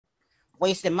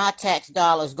wasting my tax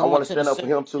dollars I want going to to the stand up for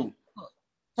him service. too.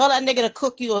 Tell that nigga to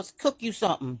cook you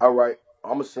something. All right,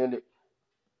 I'm gonna send it.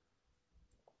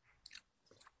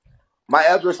 My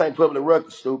address ain't public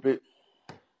record, stupid.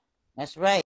 That's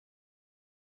right.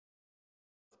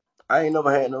 I ain't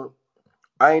never had no.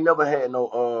 I ain't never had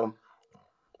no.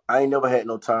 I ain't never had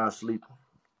no time sleeping.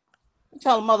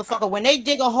 Tell a motherfucker when they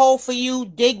dig a hole for you,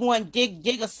 dig one,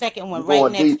 dig a second You one right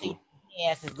going next to deeper. you.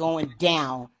 Your ass is going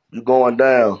down. You going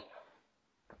down.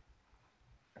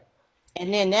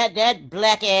 And then that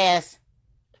black ass,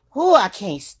 who I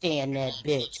can't stand that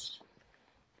bitch.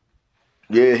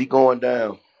 Yeah, he going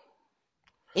down.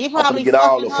 He I'm gonna probably get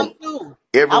all fucking of her them. too.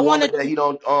 Every I want woman to that he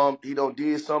don't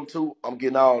did something to, I'm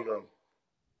getting all of them.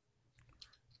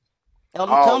 tell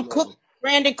All him of cook. them.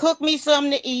 Brandon, cook me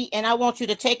something to eat, and I want you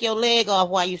to take your leg off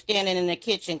while you're standing in the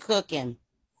kitchen cooking.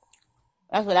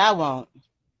 That's what I want.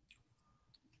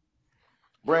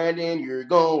 Brandon, you're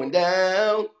going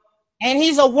down. And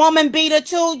he's a woman beater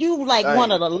too. You like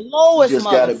one Dang. of the You lowest just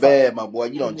got it motherfuckers bad, my boy.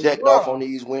 You in done the jacked off on world.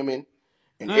 these women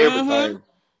and Mm-hmm. everything.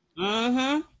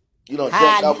 Mm-hmm. You done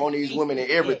jacked Hiding off his on these face women and and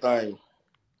shit. everything.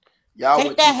 Y'all Take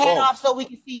went too that hat far. off so we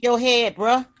can see your head,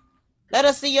 bruh. Let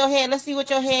us see your head. Let's see what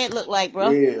your head look like,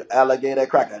 bruh. Yeah, alligator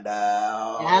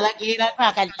crocodile. Alligator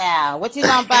crocodile. What you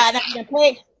gonna buy? Now,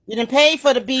 you done pay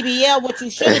for the BBL. What you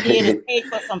should have did is pay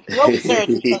for some throat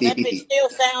surgery because that bitch still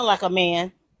sound like a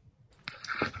man.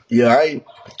 Yeah,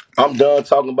 I'm done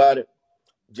talking about it.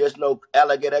 Just know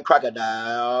alligator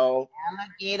crocodile.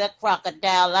 Alligator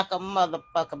crocodile like a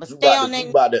motherfucker. But You stay about to on you that.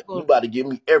 about to you about to give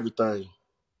me everything.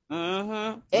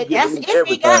 Mm-hmm. You giving That's me if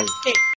he got everything. shit.